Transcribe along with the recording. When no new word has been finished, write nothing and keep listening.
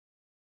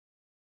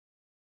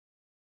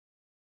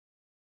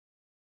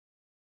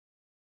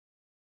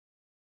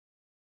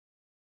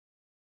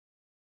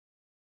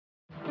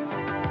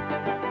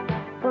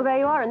Well, there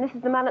you are, and this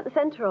is the man at the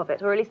centre of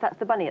it, or at least that's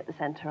the bunny at the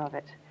centre of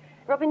it.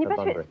 Robin, you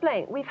better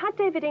explain. We've had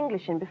David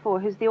English in before,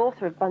 who's the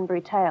author of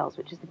Bunbury Tales,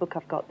 which is the book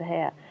I've got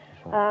here.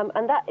 Right.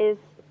 And that is,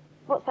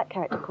 what's that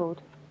character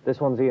called? This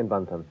one's Ian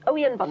Buntham. Oh,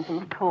 Ian Buntham,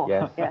 of course.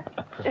 Yes. Yeah.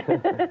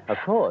 Of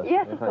course.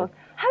 Yes, of course.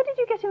 How did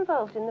you get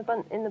involved in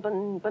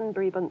the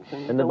Bunbury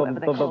Buntham? In the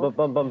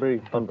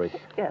Bunbury.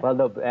 Yes. Well,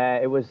 look,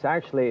 it was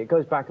actually, it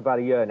goes back about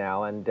a year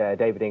now, and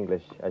David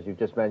English, as you've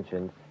just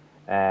mentioned,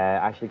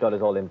 actually got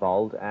us all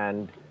involved,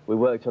 and we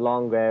worked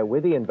along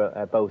with Ian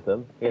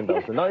Botham,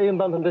 not Ian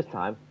Buntham this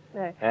time,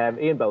 no.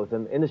 Ian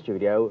Botham in the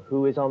studio,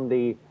 who is on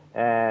the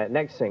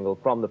next single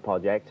from the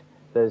project.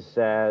 There's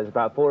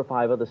about 4 or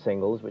 5 other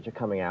singles which are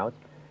coming out,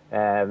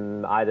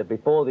 either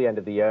before the end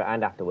of the year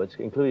and afterwards,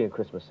 including a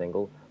Christmas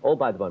single, all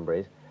by the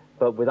Bunburys,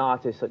 but with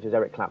artists such as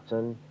Eric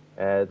Clapton,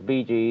 the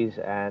BeeGees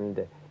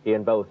and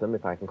Ian Botham,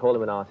 if I can call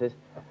him an artist,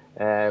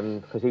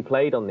 because he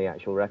played on the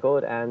actual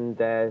record and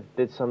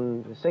did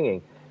some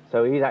singing.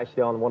 So he's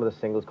actually on one of the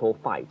singles called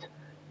Fight,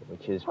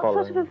 which is What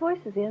sort of a voice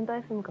has Ian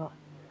Botham got?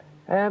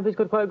 He's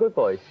got quite a good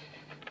voice.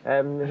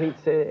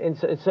 He's, in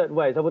certain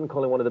ways, I wouldn't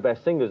call him one of the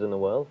best singers in the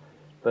world,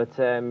 but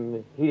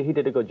he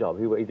did a good job.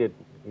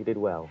 He did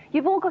well.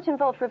 You've all got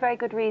involved for a very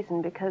good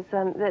reason, because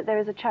there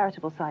is a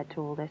charitable side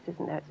to all this,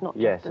 isn't there? It's not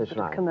just a sort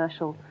of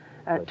commercial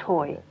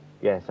toy.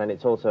 Yes, and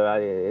it's also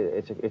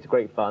it's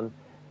great fun,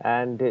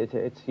 and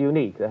it's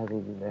unique. There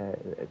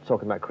hasn't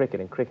talking about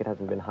cricket, and cricket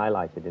hasn't been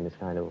highlighted in this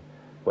kind of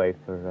way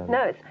for.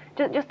 No,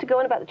 it's just to go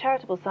on about the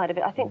charitable side of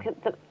it. I think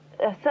that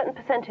a certain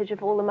percentage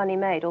of all the money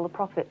made, all the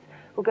profits,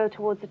 will go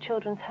towards a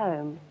children's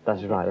home.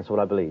 That's right. That's what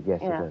I believe. Yes,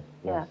 yeah, it does.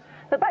 Yes. Yeah.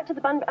 But back to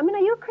the Bunbury. I mean,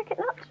 are you a cricket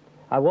nut?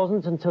 I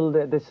wasn't until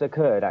this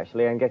occurred,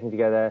 actually, and getting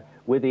together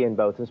with Ian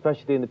Botham,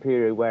 especially in the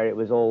period where it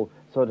was all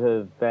sort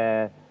of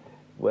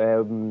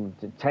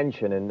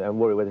tension and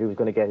worry whether he was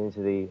going to get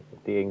into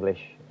the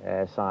English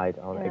side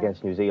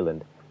against New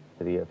Zealand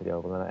for the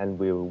Oval, and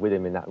we were with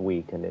him in that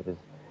week, and it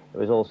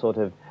was all sort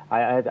of.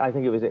 I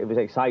think it was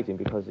exciting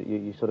because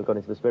you sort of got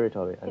into the spirit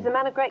of it. He's a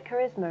man of great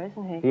charisma,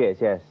 isn't he? He is,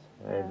 yes.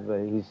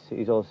 Yeah.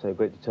 He's also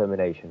great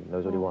determination.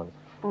 Knows what he wants.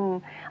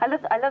 Mm.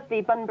 I love the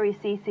Bunbury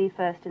CC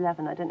First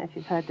 11. I don't know if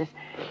you've heard this,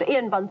 but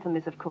Ian Buntham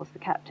is, of course, the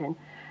captain.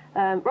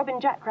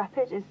 Robin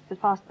Jackrabbit is the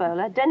fast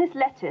bowler. Dennis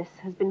Lettuce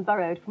has been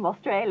borrowed from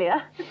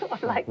Australia.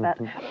 I like that.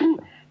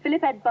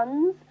 Philip Ed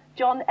Buns,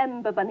 John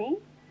Ember Bunny,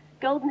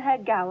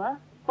 Goldenhair Gower,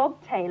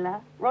 Bob Taylor,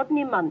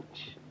 Rodney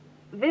Munch,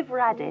 Viv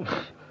Radish,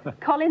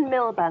 Colin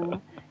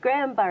Milburn,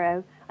 Graham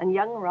Burrow, and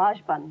young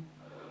Raj Bunn.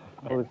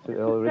 All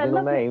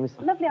original names.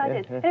 Lovely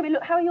ideas. Yeah. Anyway,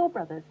 look, how are your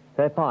brothers?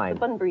 They're fine. The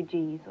Bunbury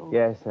G's. Or,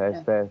 yes,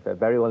 they're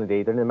very well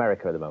indeed. They're in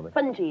America at the moment.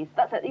 Bungees.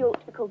 That's it. You ought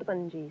to be called the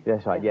Bungees.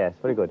 Yes, right. Yes,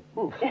 very good.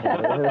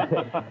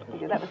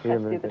 That was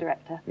courtesy of the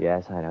director.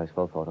 Yes, I know. It's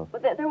well thought of.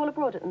 But they're all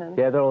abroad at the moment.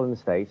 Yeah, they're all in the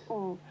States.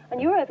 Mm. And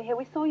you were over here.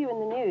 We saw you in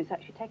the news,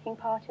 actually taking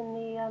part in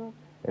the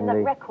that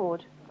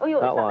record. Oh,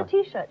 is that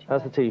the T-shirt?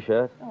 That's the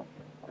T-shirt. Oh,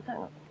 what's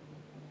that?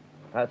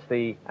 That's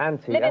the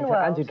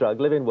anti-drug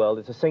Live in World.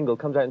 It's a single.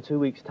 Comes out in 2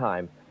 weeks'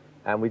 time.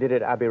 And we did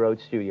it at Abbey Road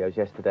Studios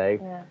yesterday,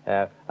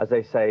 as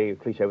they say,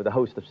 cliche, with a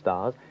host of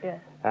stars. Yeah.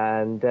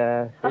 And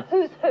a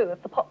who's who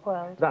of the pop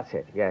world. That's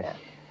it, yes. Yeah.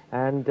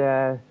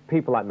 And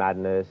people like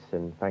Madness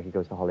and Frankie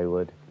Goes to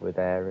Hollywood were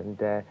there,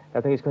 and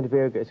I think it's going to be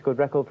a good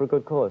record for a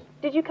good cause.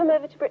 Did you come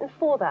over to Britain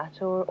for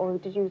that, or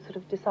did you sort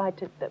of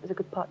decide that was a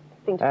good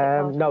thing to take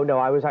part in? No,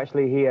 I was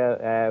actually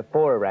here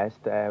for a rest.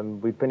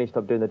 We finished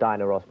up doing the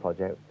Diana Ross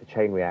project, the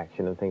Chain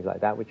Reaction and things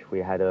like that, which we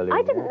had earlier.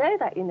 I didn't know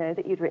that,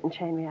 that you'd written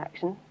Chain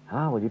Reaction.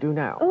 Ah, well, you do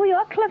now. Oh, you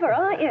are clever,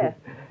 aren't you?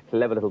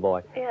 Clever little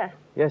boy. Yeah.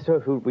 Yes, so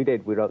we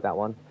did. We wrote that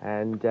one,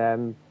 and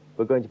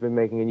we're going to be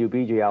making a new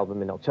Bee Gee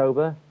album in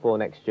October for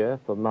next year,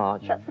 for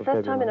March. That's the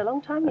first time in a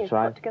long time you've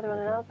got together on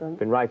an album.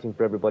 Been writing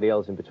for everybody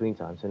else in between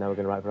time, so now we're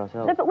going to write for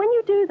ourselves. No, but when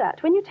you do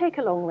that, when you take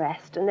a long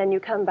rest and then you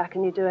come back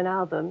and you do an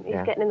album, he's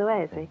getting in the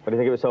way, is he? What do you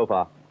think of it so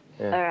far?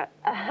 Yeah.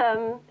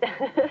 All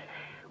right.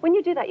 When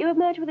you do that, you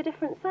emerge with a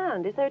different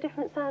sound. Is there a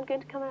different sound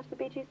going to come out of the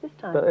Bee Gees this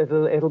time? But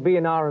it'll be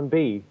an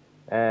R&B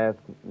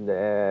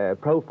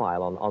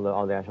profile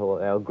on the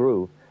actual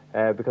groove,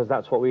 because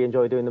that's what we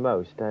enjoy doing the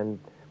most.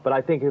 But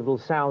I think it will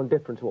sound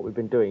different to what we've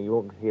been doing. You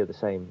won't hear the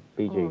same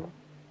Bee Gee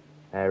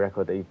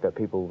record that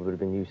people would have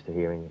been used to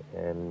hearing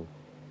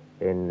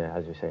in,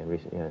 as you say, in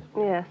recent years.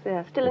 Yes,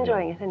 yeah. Still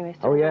enjoying it anyway.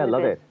 Oh yeah,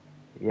 love it.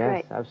 Yes,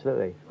 great.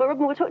 Absolutely. Well,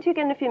 Robin, we'll talk to you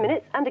again in a few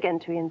minutes, and again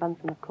to Ian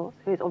Buntham, of course,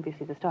 who is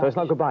obviously the star. So it's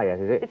not goodbye yet,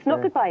 is it? It's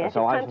not goodbye yet. It's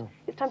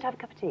time to have a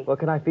cup of tea. Well,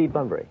 can I feed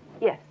Bunbury?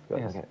 Yes.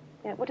 Yes. Okay.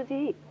 Yeah. What does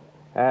he eat?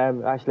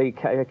 Actually,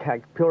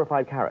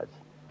 purified carrots.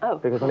 Oh.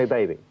 Because it's only a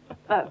baby.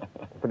 Oh.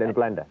 Put it in a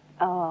blender.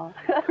 Oh,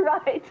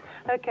 right.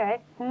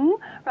 Okay.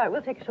 Right,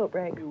 we'll take a short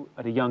break. You,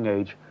 at a young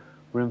age,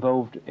 were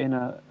involved in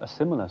a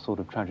similar sort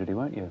of tragedy,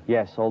 weren't you?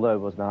 Yes, although it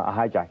wasn't a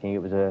hijacking, it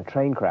was a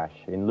train crash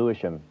in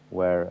Lewisham,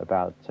 where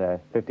about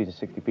 50 to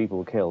 60 people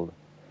were killed.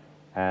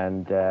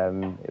 And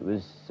it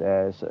was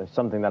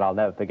something that I'll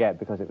never forget,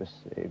 because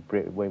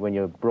when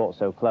you're brought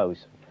so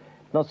close.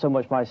 Not so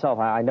much myself,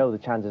 I know the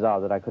chances are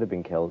that I could have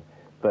been killed,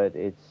 but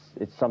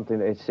it's something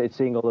that it's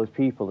seeing all those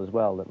people as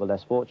well that were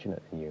less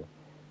fortunate than you,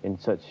 in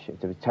such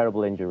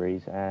terrible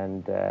injuries,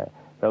 and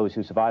those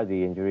who survived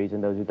the injuries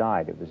and those who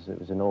died. It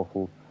was an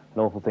awful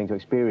thing to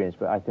experience.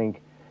 But I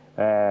think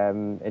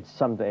it's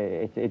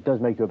something. It does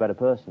make you a better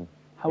person.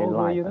 How old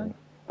were you then?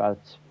 About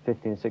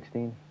 15,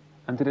 16.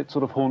 And did it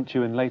sort of haunt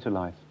you in later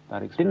life,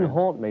 that experience? It didn't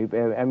haunt me.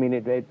 I mean,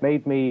 it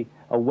made me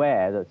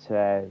aware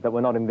that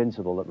we're not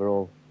invincible.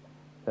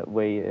 That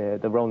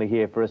we're only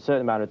here for a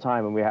certain amount of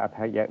time, and we have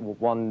yet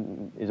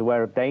one is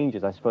aware of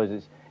dangers. I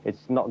suppose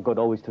it's not good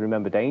always to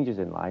remember dangers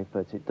in life,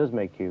 but it does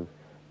make you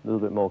a little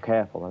bit more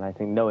careful. And I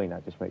think knowing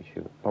that just makes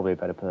you probably a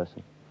better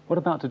person. What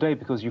about today?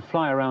 Because you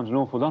fly around an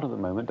awful lot at the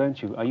moment, don't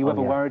you? Are you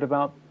ever worried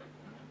about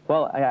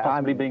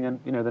possibly being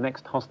the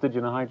next hostage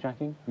in a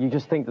hijacking? You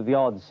just think that the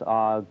odds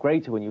are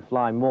greater when you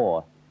fly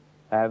more.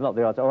 Not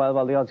the odds. Oh,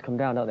 well, the odds come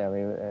down, don't they? I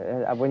mean,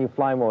 when you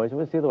fly more, it's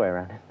the other way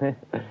around.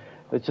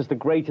 It's just the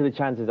greater the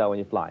chances are when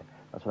you fly.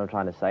 That's what I'm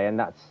trying to say, and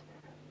that's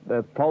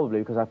probably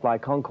because I fly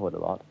Concorde a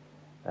lot.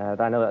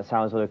 I know that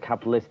sounds sort of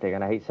capitalistic,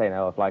 and I hate saying,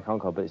 oh, I fly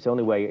Concorde, but it's the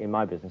only way in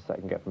my business that I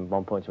can get from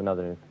one point to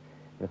another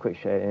in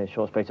a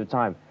short space of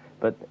time.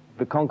 But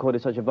the Concorde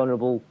is such a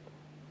vulnerable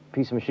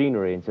piece of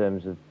machinery in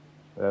terms of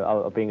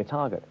being a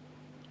target.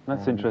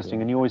 That's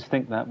interesting, and you always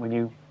think that when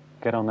you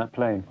get on that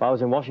plane. Well, I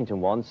was in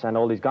Washington once, and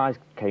all these guys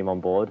came on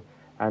board,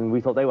 and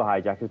we thought they were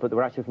hijackers, but they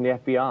were actually from the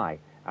FBI.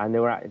 And they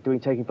were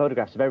taking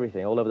photographs of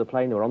everything all over the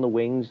plane. They were on the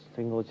wings,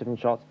 taking all these different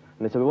shots.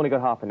 And they said, we've only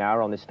got half an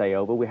hour on this stay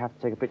over. We have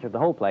to take a picture of the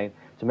whole plane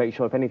to make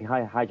sure if anything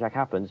hijack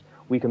happens,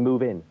 we can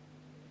move in.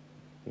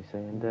 You see,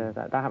 and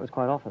that happens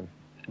quite often.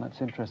 That's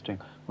interesting.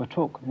 We'll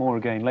talk more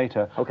again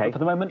later. Okay. But for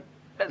the moment,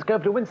 let's go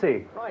over to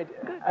Wincy. Right.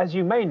 As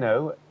you may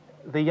know,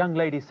 the young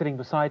lady sitting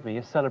beside me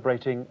is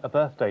celebrating a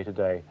birthday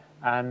today.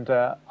 And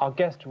our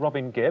guest,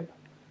 Robin Gibb,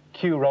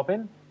 Q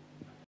Robin.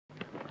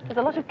 There's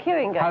a lot of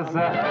queuing going on. Has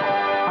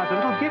a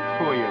little gift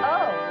for you.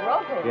 Oh,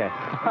 Robin. Yes.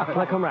 Can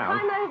I come round?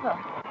 Climb over.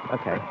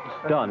 Okay.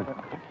 Done.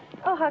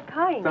 Oh, how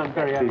kind. Sounds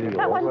very elegant.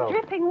 That one's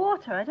dripping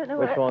water. I don't know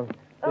Which one?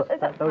 Oh,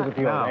 those are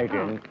for you,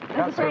 Adrian.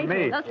 That's from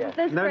me. Those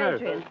for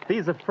Adrian.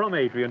 These are from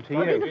Adrian to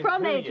you. These are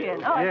from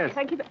Adrian. Oh, yes.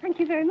 Thank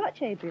you very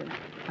much, Adrian.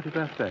 Happy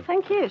birthday.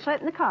 Thank you. Shall I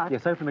open the card?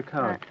 Yes, open the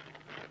card.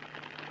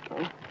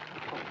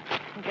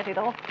 Get it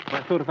off.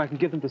 I thought if I can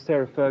give them to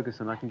Sarah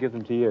Ferguson, I can give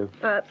them to you.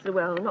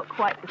 Well, not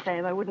quite the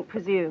same, I wouldn't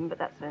presume, but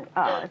that's it.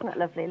 Oh, isn't that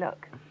lovely?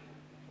 Look.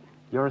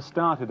 You're a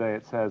star today,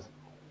 it says.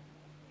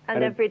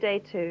 And every day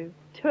too.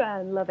 To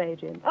Anne, love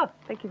Adrian. Oh,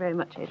 thank you very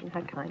much, Adrian.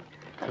 How kind.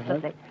 That's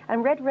lovely.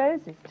 And red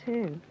roses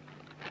too.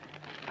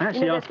 I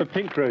actually asked for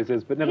pink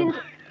roses, but never.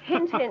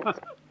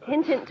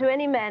 Hint to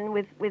any men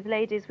with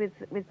ladies with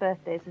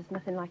birthdays. There's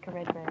nothing like a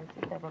red rose,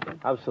 is there, Robin?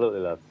 Absolutely,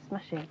 love.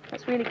 Smashing.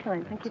 That's really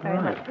kind. Thank you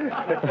very much. What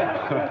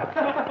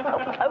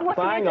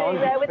are you doing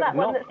there with that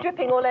one that's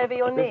dripping all over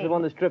your knee? This is the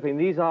one that's dripping.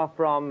 These are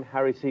from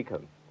Harry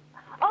Seacombe.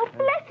 Oh,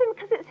 bless him,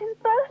 because it's his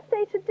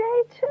birthday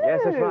today too.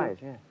 Yes, that's right.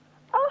 Yeah.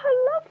 Oh, how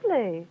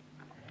lovely.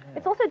 Yeah.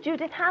 It's also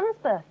Judith Hand's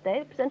birthday,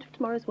 the presenter of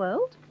Tomorrow's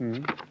World.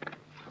 Mm.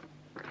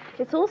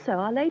 It's also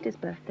Our Lady's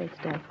birthday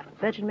today,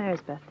 Virgin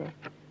Mary's birthday.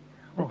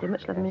 Birthday,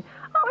 much love. Yes.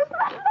 Oh, isn't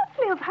that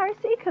lovely of Harry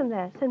Seacombe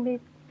there? Send me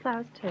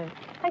flowers too.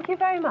 Thank you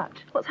very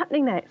much. What's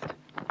happening next?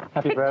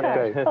 Happy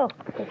birthday. Oh,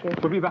 thank you.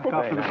 We'll be back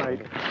after the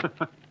break.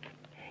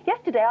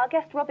 Yesterday, our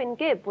guest Robin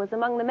Gibb was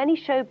among the many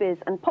showbiz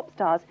and pop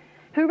stars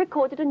who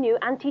recorded a new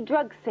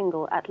anti-drug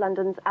single at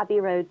London's Abbey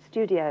Road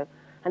studio.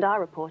 And our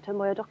reporter,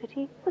 Moya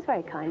Doherty, was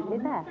very kindly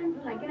there.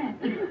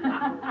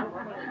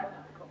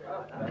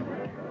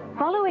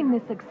 Following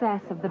the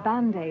success of the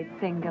Band-Aid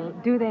single,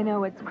 Do They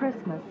Know It's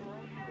Christmas?,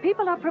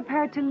 people are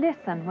prepared to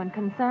listen when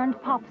concerned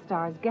pop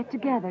stars get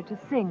together to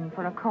sing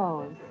for a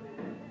cause.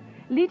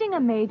 Leading a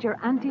major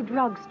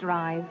anti-drugs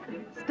drive,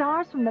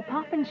 stars from the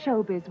pop and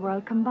showbiz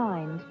world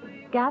combined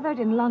gathered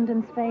in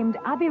London's famed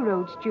Abbey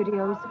Road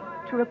studios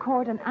to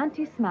record an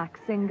anti-smack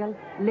single,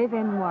 Live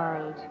In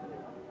World.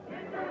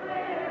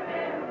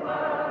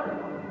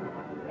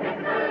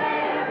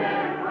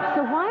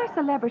 So why are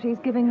celebrities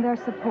giving their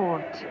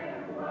support?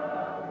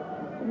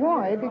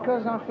 Why?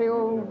 Because I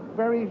feel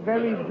very,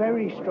 very,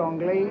 very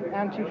strongly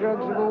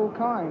anti-drugs of all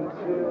kinds.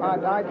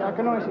 I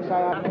can honestly say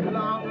I...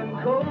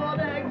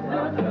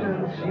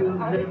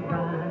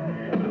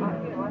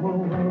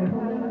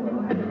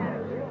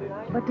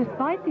 But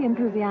despite the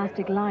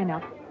enthusiastic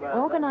lineup,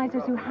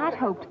 organisers who had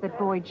hoped that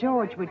Boy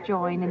George would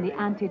join in the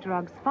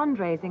anti-drugs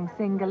fundraising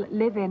single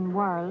Live In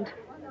World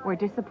were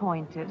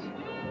disappointed.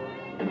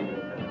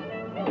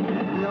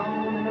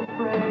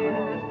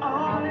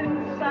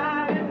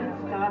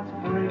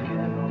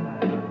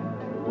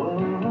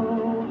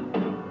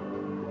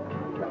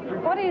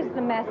 What is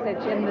the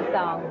message in the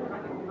song?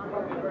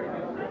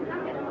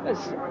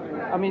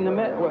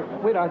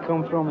 Where I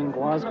come from in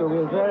Glasgow,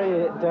 we're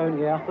very down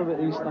to earth about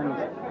these things.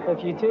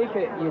 If you take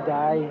it, you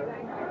die.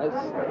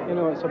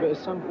 It's about as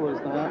simple as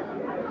that.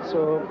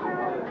 So,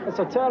 it's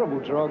a terrible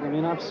drug. I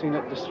mean, I've seen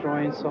it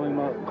destroying some of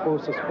my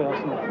closest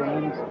personal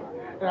friends.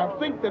 And I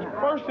think that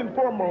first and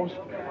foremost,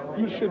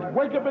 you should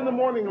wake up in the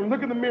morning and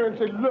look in the mirror and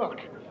say, look.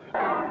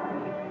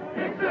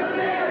 It's a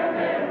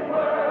living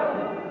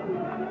world.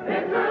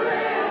 It's a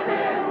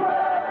living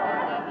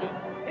world.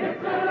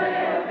 It's a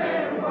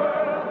living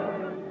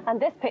world.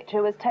 And this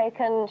picture was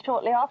taken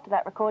shortly after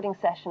that recording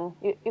session.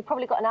 You've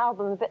probably got an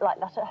album a bit like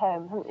that at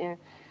home, haven't you?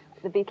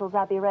 The Beatles'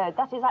 Abbey Road.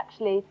 That is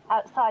actually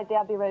outside the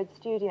Abbey Road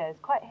studios,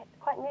 quite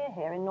near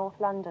here in North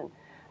London.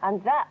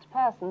 And that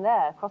person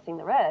there crossing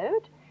the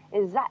road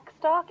is Zach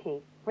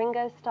Starkey,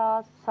 Ringo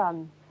Starr's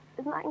son.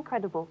 Isn't that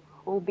incredible?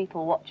 All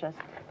Beatle watchers.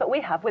 But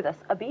we have with us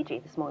a Bee Gee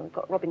this morning. We've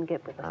got Robin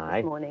Gibb with us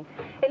this morning.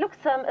 It looks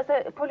as though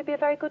it'll probably be a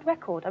very good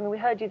record. I mean, we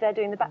heard you there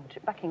doing the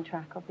backing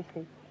track,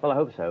 obviously. Well, I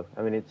hope so.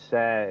 I mean,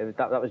 that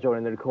was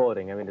during the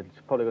recording. I mean, it's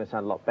probably going to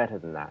sound a lot better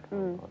than that,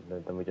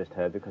 than we just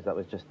heard, because that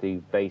was just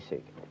the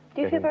basic.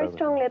 Do you feel very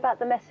strongly about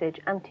the message,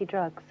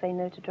 anti-drugs, say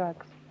no to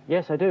drugs?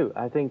 Yes, I do.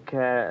 I think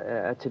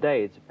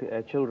today,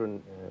 it's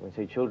children, when we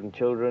say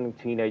children,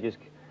 teenagers,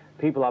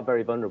 people are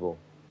very vulnerable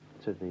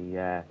to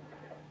the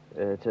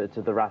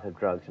wrath of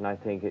drugs, and I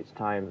think it's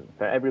time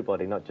for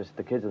everybody, not just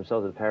the kids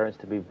themselves, the parents,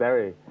 to be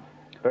very,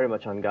 very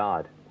much on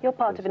guard. You're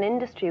part of an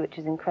industry which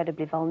is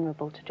incredibly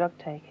vulnerable to drug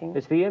taking.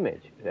 It's the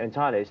image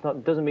entirely. It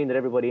doesn't mean that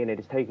everybody in it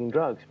is taking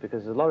drugs,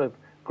 because there's a lot of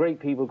great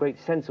people, great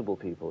sensible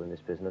people in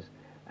this business,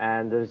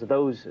 and there's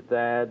those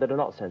there that are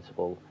not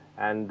sensible,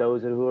 and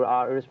those who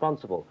are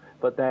irresponsible.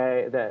 But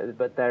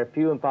they're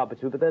few and far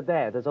between. But they're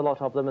there. There's a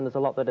lot of them, and there's a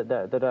lot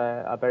that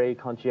are very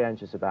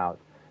conscientious about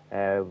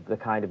the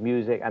kind of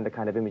music and the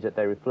kind of image that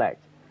they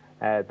reflect.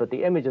 But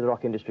the image of the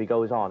rock industry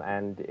goes on,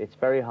 and it's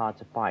very hard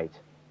to fight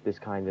this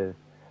kind of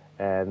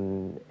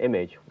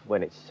image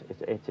when it's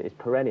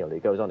perennial.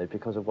 It goes on. It's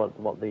because of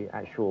what the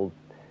actual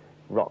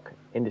rock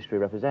industry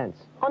represents.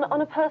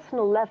 On a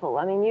personal level,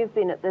 I mean, you've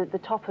been at the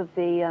top of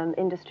the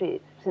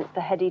industry since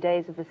the heady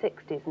days of the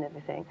 60s and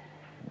everything.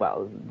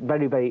 Well,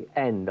 very, very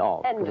end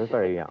of. End of the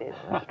very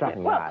 60s.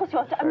 strapping well, of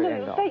course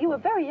you were a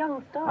very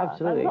young star.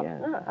 Absolutely,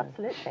 No,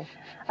 absolutely.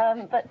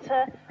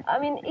 I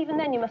mean, even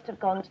then you must have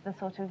gone to the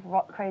sort of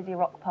crazy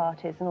rock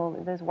parties and all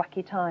those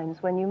wacky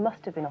times when you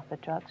must have been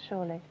offered drugs,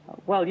 surely.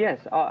 Well, yes,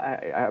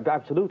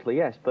 absolutely,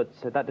 yes, but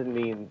that didn't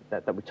mean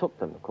that we took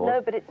them, of course.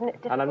 No, but it's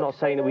difficult. And I'm not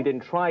saying that we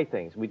didn't try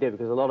things. We did,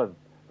 because a lot of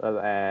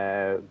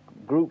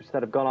groups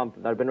that have gone on,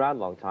 that have been around a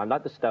long time,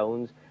 like the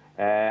Stones,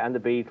 and the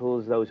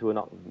Beatles, those who are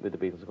not with the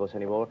Beatles, of course,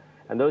 anymore,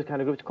 and those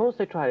kind of groups, of course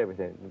they tried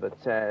everything, but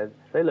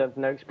they learned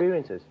from their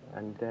experiences,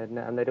 and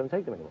they don't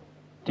take them anymore.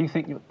 Do you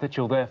think that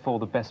you're therefore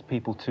the best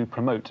people to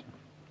promote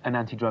an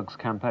anti-drugs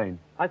campaign?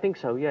 I think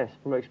so, yes.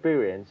 From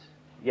experience,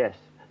 yes.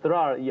 There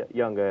are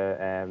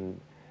younger,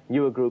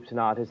 newer groups and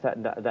artists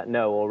that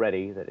know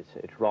already that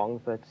it's wrong,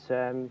 but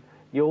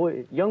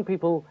young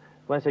people,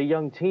 when I say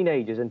young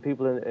teenagers and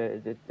people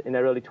in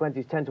their early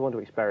 20s, tend to want to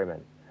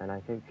experiment, and I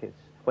think it's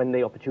when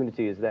the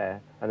opportunity is there,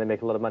 and they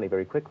make a lot of money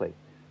very quickly.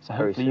 So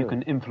hopefully you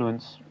can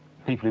influence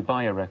people who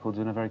buy your records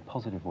in a very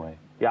positive way.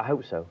 Yeah, I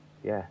hope so,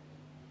 yeah.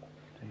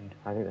 Indeed.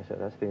 I think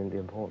that's the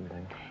important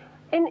thing.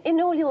 In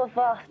all your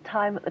vast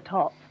time at the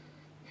top,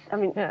 I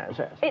mean,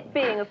 it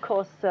being, of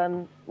course,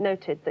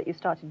 noted that you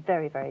started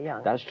very, very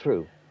young. That's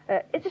true.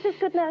 Is it as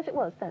good now as it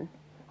was then?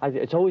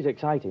 It's always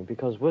exciting,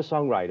 because we're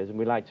songwriters and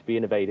we like to be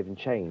innovative and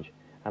change.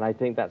 And I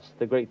think that's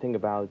the great thing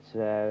about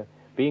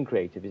being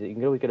creative, is that you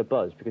can always get a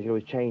buzz, because you're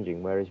always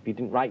changing, whereas if you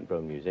didn't write your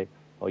own music,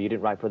 or you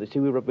didn't write for others, see,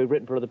 we've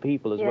written for other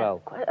people as well.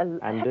 Quite a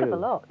heck of a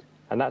lot.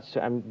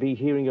 And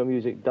hearing your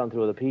music done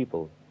through other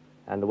people,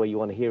 and the way you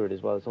want to hear it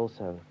as well, is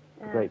also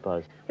a great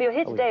buzz. Well, you're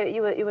here today,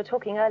 you were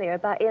talking earlier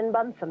about Ian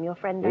Buntham, your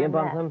friend down Ian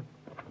Buntham?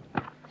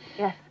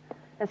 Yes,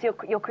 that's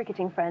your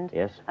cricketing friend.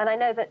 Yes. And I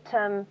know that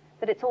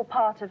that it's all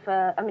part of,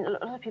 I mean,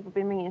 a lot of people have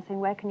been ringing and saying,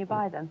 where can you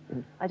buy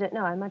them? I don't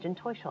know, I imagine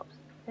toy shops.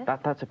 Yes?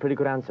 That's a pretty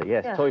good answer,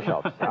 yes, toy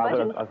shops.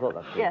 I thought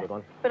that's a good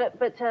one. But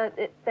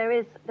there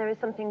is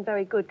something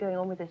very good going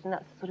on with it, and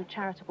that's a sort of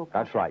charitable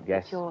project. That's right,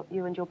 yes. That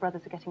you and your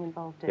brothers are getting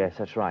involved in. Yes,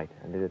 that's right,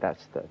 and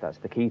that's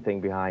the key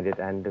thing behind it,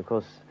 and of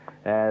course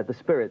the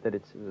spirit that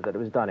it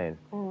was done in.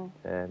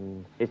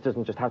 It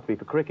doesn't just have to be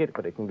for cricket,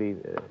 but it can be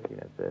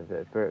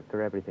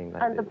for everything.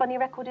 And the Bunny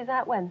record is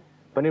out when?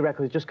 Bunny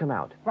record has just come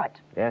out. Right.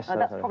 Yes.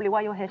 That's probably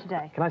why you're here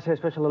today. Can I say a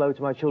special hello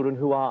to my children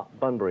who are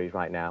Bunburys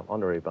right now,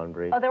 honorary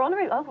Bunburys? Oh, they're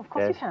honorary? Oh, of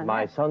course you can.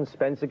 My son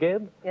Spencer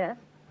Gibb. Yes.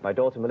 My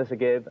daughter Melissa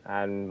Gibb,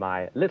 and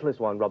my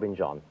littlest one Robin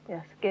John.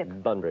 Yes,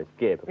 Gibb. Bunbury,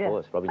 Gibb, of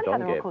course. Robin John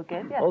Gibb. All called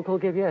Gibb, yes. All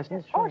called Gibb, yes.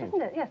 That's odd,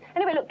 isn't it? Yes.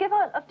 Anyway, look, give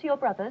up to your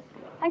brothers.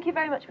 Thank you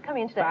very much for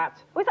coming in today. Bat.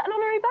 Was that an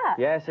honorary bat?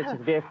 Yes, it's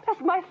a gift.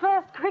 That's my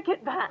first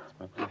cricket bat.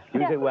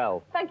 Use it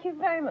well. Thank you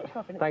very much,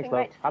 Robin. Thanks,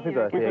 love. Happy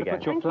birthday again. We've got to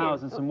put your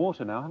flowers in some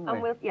water now, haven't we?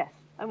 And we'll, yes.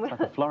 And we'll, it's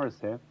like a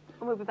florist here.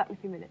 And we'll be back in a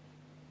few minutes.